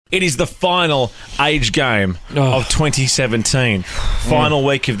It is the final age game of 2017. Final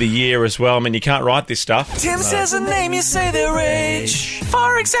week of the year as well. I mean, you can't write this stuff. Tim says a name, you say their age.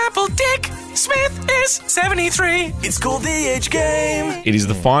 For example, Dick Smith is 73. It's called the age game. It is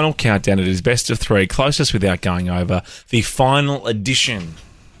the final countdown. It is best of three. Closest without going over. The final edition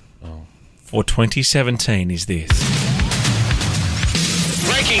for 2017 is this.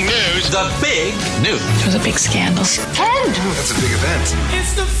 Breaking news. The big news. It was a big scandal. That's a big event.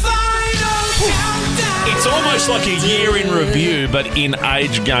 It's the final countdown. It's almost like a year in review, but in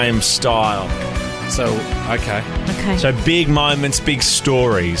age game style. So, okay. So big moments, big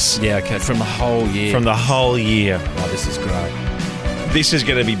stories. Yeah, okay. From the whole year. From the whole year. Oh, this is great. This is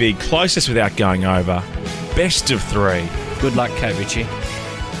going to be big. Closest without going over. Best of three. Good luck, Kate Ritchie.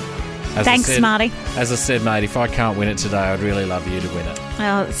 Thanks, Marty. As I said, mate, if I can't win it today, I'd really love you to win it.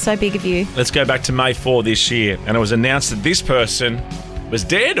 Oh, it's so big of you. Let's go back to May 4 this year, and it was announced that this person was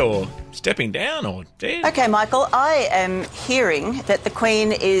dead or stepping down or dead. Okay, Michael, I am hearing that the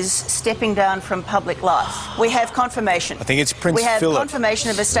Queen is stepping down from public life. We have confirmation. I think it's Prince We have Philip. confirmation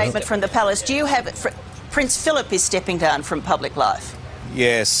of a statement from the palace. Do you have it? Prince Philip is stepping down from public life.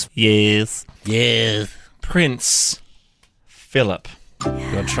 Yes. Yes. Prince Philip.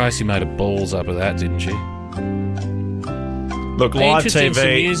 God, Tracy made a balls up of that, didn't she? Look, live Interesting some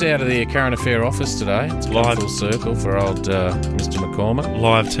TV. news out of the current affair office today. It's come Live. full circle for old Mr. McCormick.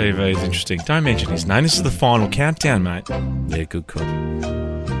 Live TV is interesting. Don't mention his name. This is the final countdown, mate. Yeah, good call.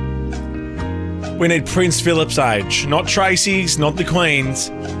 We need Prince Philip's age. Not Tracy's, not the Queen's.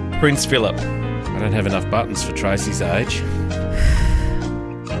 Prince Philip. I don't have enough buttons for Tracy's age.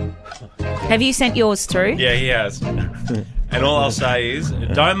 Have you sent yours through? Yeah, he has. And all I'll say is,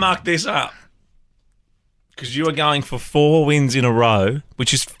 don't muck this up. Because you are going for 4 wins in a row,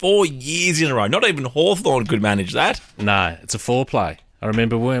 which is 4 years in a row. Not even Hawthorn could manage that. No, it's a foreplay. I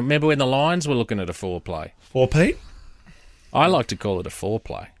remember when the Lions were looking at a foreplay. 4 Pete? I like to call it a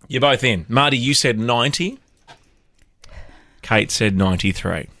foreplay. You're both in. Marty, you said 90. Kate said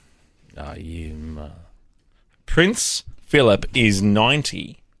 93. Oh, you... Prince Philip is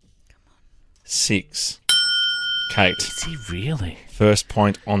 96. Kate. Is he really? First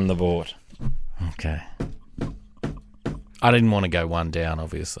point on the board. Okay. I didn't want to go one down,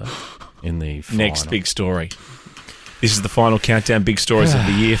 obviously, in the final. Next big story. This is the final countdown, big stories of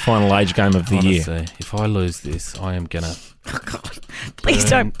the year, final age game of the year. Honestly, if I lose this, I am going to... Oh, God. Please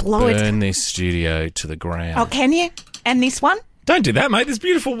don't blow it. Burn this studio to the ground. Oh, can you? And this one? Don't do that, mate. There's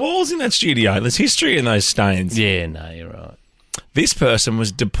beautiful walls in that studio. There's history in those stains. Yeah, no, you're right. This person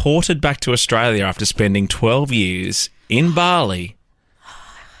was deported back to Australia after spending 12 years in Bali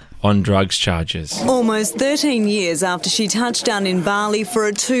on drugs charges. Almost 13 years after she touched down in Bali for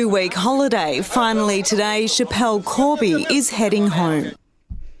a 2-week holiday, finally today, Schapelle Corby is heading home.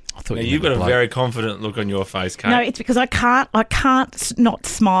 I thought Now, you you've meant got a the very confident look on your face, Kate. No, it's because I can't not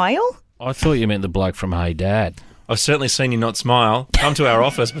smile. I thought you meant the bloke from Hey Dad. I've certainly seen you not smile. Come to our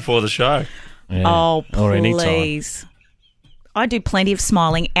office before the show. Yeah. Oh, Or anytime. please. I do plenty of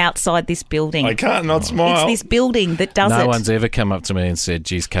smiling outside this building. I can't not smile. It's this building that does No it. one's ever come up to me and said,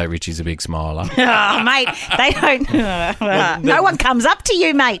 geez, Kate Ritchie's a big smiler. Oh, mate, they don't. No one comes up to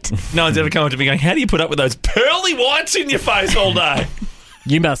you, mate. No one's ever come up to me going, how do you put up with those pearly whites in your face all day?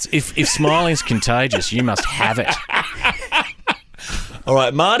 You must, if smiling's contagious, you must have it. All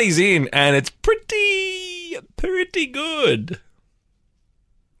right, Marty's in, and it's pretty good.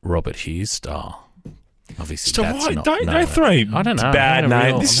 Robert Hughes style. Obviously, So that's why not... don't no. throw I don't know. It's I'm bad having a name.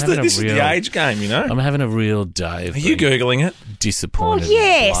 real- This I'm having a is the real- age game, you know. I'm having a real day of Are you being Googling it? disappointed. Oh,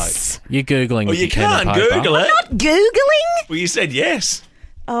 yes. in blokes. You're Googling Well, with you your pen and can't paper. Google it. Not Googling? Well, you said yes.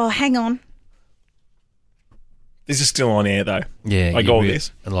 Oh, hang on. This is still on air, though. Yeah, Like you all re-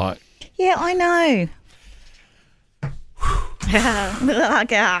 this. Like, Yeah, I know. Oh,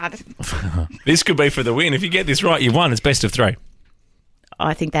 God. This could be for the win. If you get this right, you've won. It's best of 3.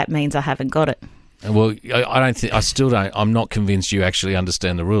 I think that means I haven't got it. well, I don't think. I still don't. I'm not convinced you actually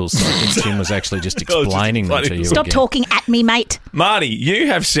understand the rules. So I think Tim was actually just explaining them to you. Stop again. talking at me, mate. Marty, you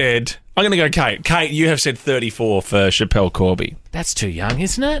have said... I'm going to go Kate. Kate, you have said 34 for Schapelle Corby. That's too young,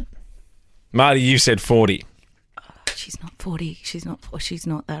 isn't it? Marty, you said 40. She's not 40. She's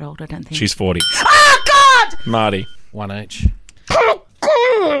not that old, I don't think. She's 40. Oh, God! Marty. One each.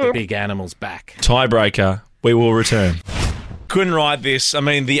 The big animal's back. Tiebreaker. We will return. Couldn't write this. I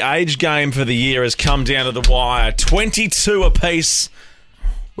mean, the age game for the year has come down to the wire. 22 apiece,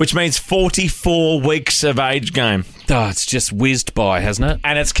 which means 44 weeks of age game. Oh, it's just whizzed by, hasn't it?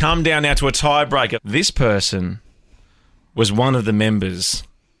 And it's come down now to a tiebreaker. This person was one of the members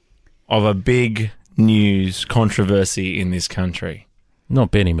of a big news controversy in this country Not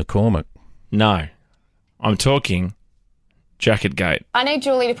Benny McCormick. No. I'm talking Jacket Gate. I need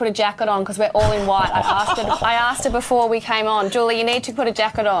Julie to put a jacket on because we're all in white. I asked her before we came on, Julie, you need to put a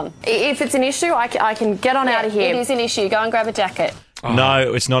jacket on. If it's an issue, I can get on out of here. It is an issue. Go and grab a jacket. Oh.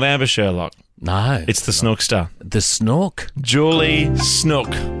 No, it's not Amber Sherlock. No. It's the Snookster. The Snook? Julie Snook.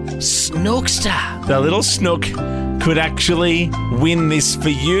 Snookster. The little Snook could actually win this for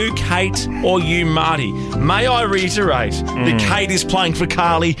you, Kate, or you, Marty. May I reiterate that Kate is playing for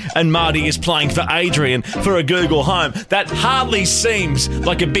Carly and Marty is playing for Adrian for a Google Home. That hardly seems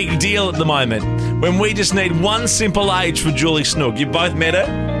like a big deal at the moment when we just need one simple age for Julie Snook. You both met her?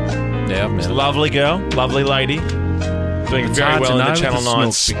 Yeah, I've met her. Lovely girl, lovely lady. Doing It's very hard well to in the know Channel with the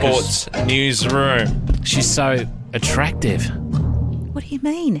 9 Snook sports newsroom. She's so attractive. What do you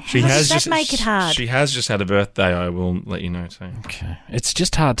mean? How She does has that just make it hard? She has just had a birthday, I will let you know too. Okay. It's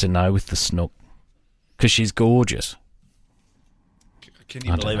just hard to know with the Snook because she's gorgeous. Can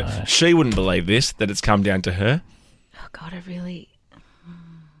you I believe don't it? know. She wouldn't believe this, that it's come down to her. Oh, God, I really...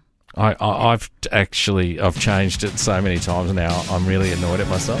 I've changed it so many times now. I'm really annoyed at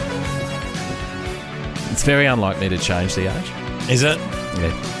myself. It's very unlike me to change the age. Is it?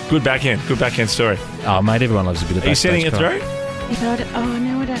 Yeah. Good backhand story. Oh, mate, everyone loves a bit of Are you sending it backstage through? Yeah, but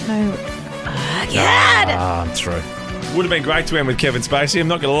no, I don't know. God! Ah, I'm through. Would have been great to end with Kevin Spacey, I'm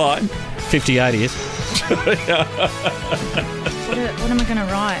not going to lie. 58 years. What am I going to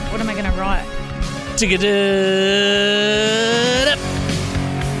write? What am I going to write?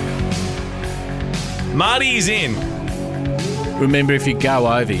 Marty's in. Remember, if you go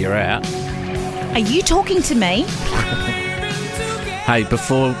over, you're out. Are you talking to me? Hey,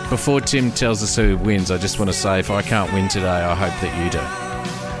 before Tim tells us who wins, I just want to say, if I can't win today, I hope that you do.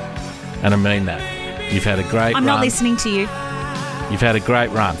 And I mean that. You've had a great run. I'm not listening to you. You've had a great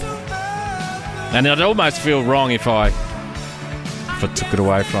run. And I'd almost feel wrong if I took it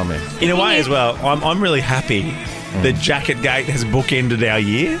away from him. In a way as well, I'm really happy that Jacket Gate has bookended our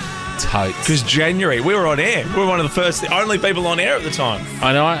year. Totes. Because January, we were on air. We were one of the only people on air at the time.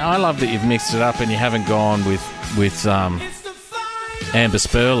 I know. I love that you've mixed it up and you haven't gone with Amber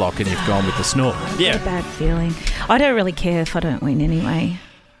Spurlock and you've gone with the Snook. Yeah. What a bad feeling. I don't really care if I don't win anyway.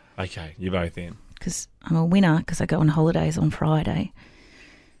 Okay, you're both in. Because I'm a winner because I go on holidays on Friday.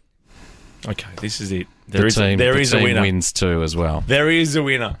 Okay, this is it. There is a winner. Wins too as well. There is a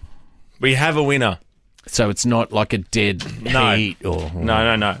winner. We have a winner. So it's not like a dead heat or...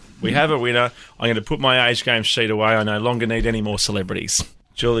 No. We have a winner. I'm going to put my age game sheet away. I no longer need any more celebrities.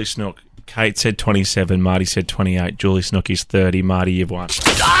 Julie Snook. Kate said 27. Marty said 28. Julie Snook is 30. Marty, you've won.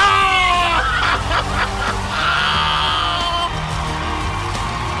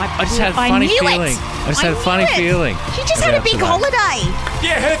 I just had a funny feeling. I just had a funny feeling. She just had a big holiday.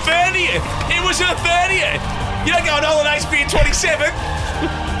 Yeah, her 30th. It was her 30th. You don't go on holidays for your 27th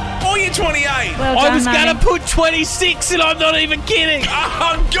or your 28. Well I done, was going to mate. put 26 and I'm not even kidding.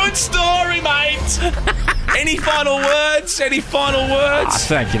 Good story, mate. Any final words?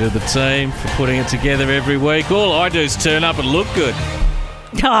 Thank you to the team for putting it together every week. All I do is turn up and look good.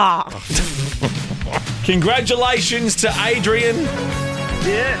 Oh. Congratulations to Adrian.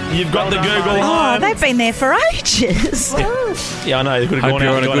 Yeah. You've got the Google Oh, Home. they've been there for ages. Yeah, I know. You could have Hope gone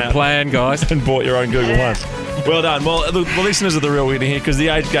you're out on a and good plan, guys. and bought your own Google Home. Well done. Well, the listeners are the real winner here because the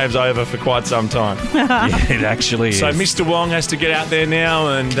age game's over for quite some time. Yeah, it actually is. So Mr. Wong has to get out there now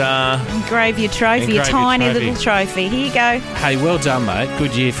and... Engrave your trophy, Engrave your your tiny trophy. little trophy. Here you go. Hey, well done, mate.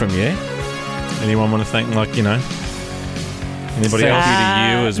 Good year from you. anyone want to thank, anybody Thank else? you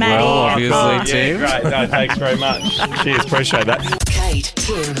to you as Maddie. well, obviously, Yeah, Tim. great. No, thanks very much. Cheers. Appreciate that. Kate,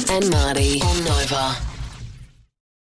 Tim, and Marty on Nova.